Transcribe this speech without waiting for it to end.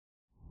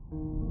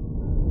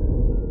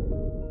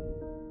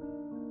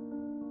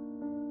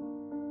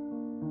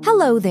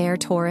Hello there,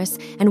 Taurus,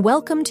 and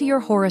welcome to your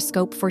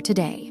horoscope for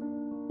today,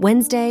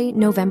 Wednesday,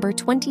 November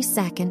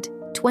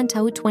 22nd,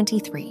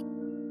 2023.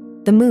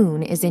 The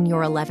moon is in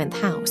your 11th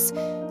house,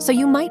 so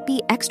you might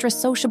be extra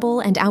sociable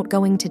and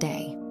outgoing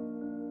today.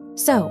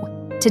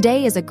 So,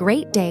 today is a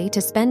great day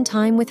to spend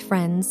time with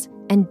friends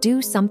and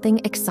do something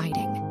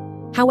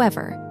exciting.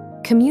 However,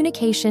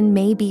 communication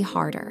may be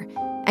harder,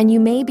 and you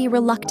may be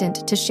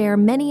reluctant to share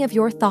many of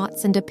your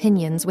thoughts and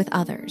opinions with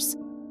others.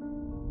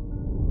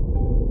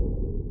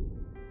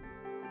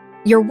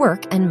 Your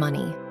work and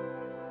money.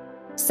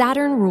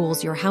 Saturn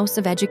rules your house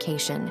of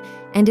education,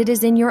 and it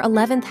is in your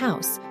 11th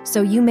house,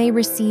 so you may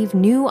receive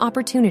new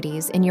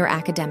opportunities in your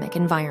academic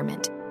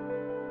environment.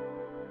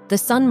 The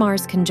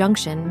Sun-Mars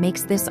conjunction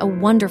makes this a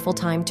wonderful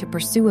time to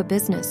pursue a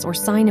business or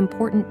sign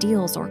important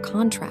deals or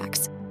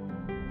contracts.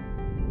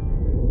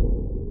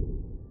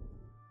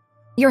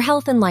 Your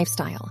health and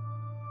lifestyle.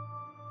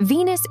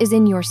 Venus is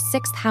in your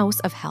 6th house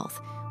of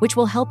health, which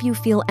will help you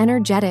feel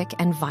energetic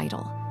and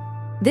vital.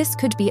 This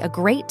could be a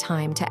great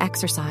time to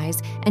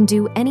exercise and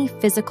do any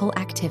physical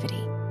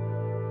activity.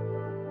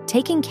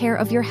 Taking care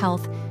of your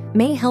health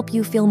may help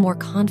you feel more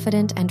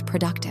confident and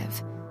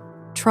productive.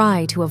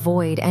 Try to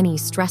avoid any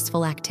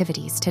stressful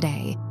activities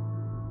today.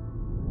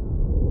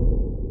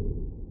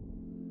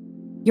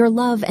 Your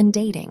love and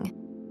dating.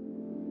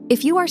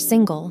 If you are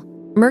single,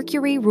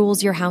 Mercury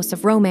rules your house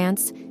of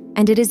romance,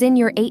 and it is in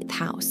your 8th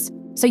house,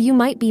 so you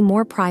might be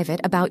more private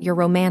about your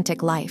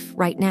romantic life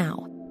right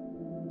now.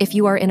 If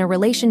you are in a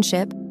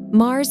relationship,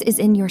 Mars is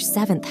in your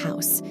 7th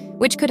house,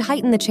 which could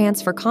heighten the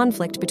chance for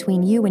conflict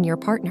between you and your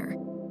partner.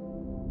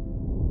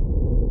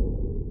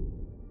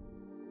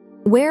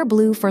 Wear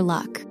blue for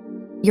luck.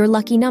 Your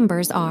lucky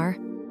numbers are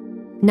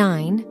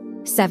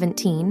 9,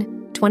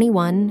 17,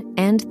 21,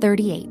 and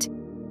 38.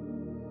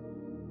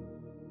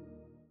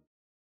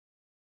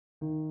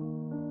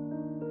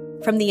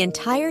 From the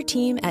entire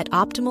team at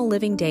Optimal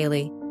Living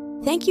Daily,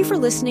 thank you for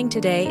listening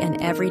today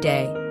and every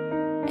day.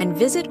 And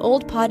visit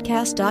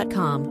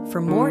oldpodcast.com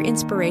for more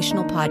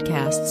inspirational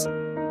podcasts.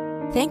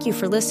 Thank you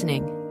for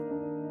listening.